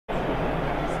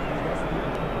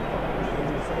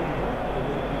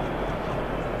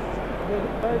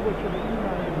Bible to the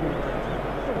email.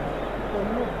 Can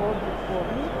you hold it for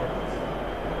me?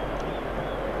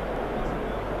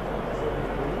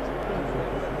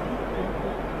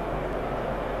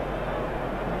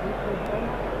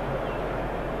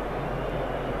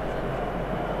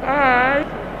 I,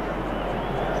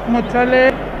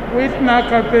 Mutale Witna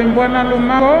Kapembwa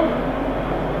Nalumango,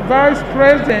 Vice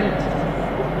President,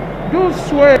 do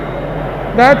swear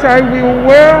that I will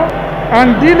well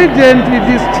and diligently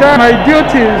discharge my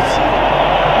duties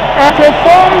and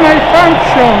perform my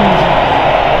functions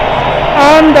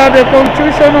under the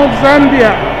Constitution of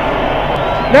Zambia,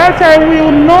 that I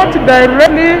will not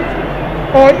directly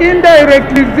or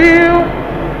indirectly reveal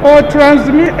or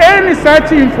transmit any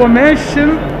such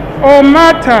information or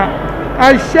matter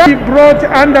as shall be brought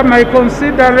under my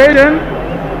consideration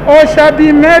or shall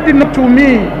be made known to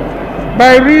me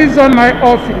by reason of my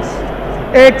office,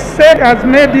 except as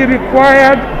may be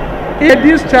required in the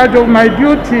discharge of my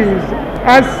duties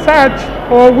as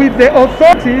such or with the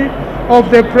authority of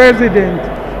the President.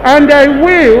 And I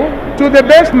will, to the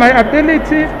best of my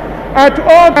ability, at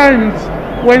all times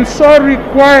when so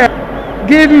required,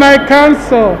 give my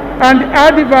counsel and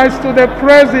advice to the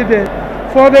President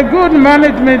for the good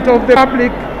management of the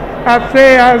public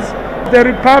affairs of the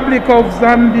Republic of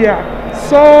Zambia.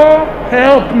 So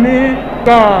help me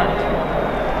God.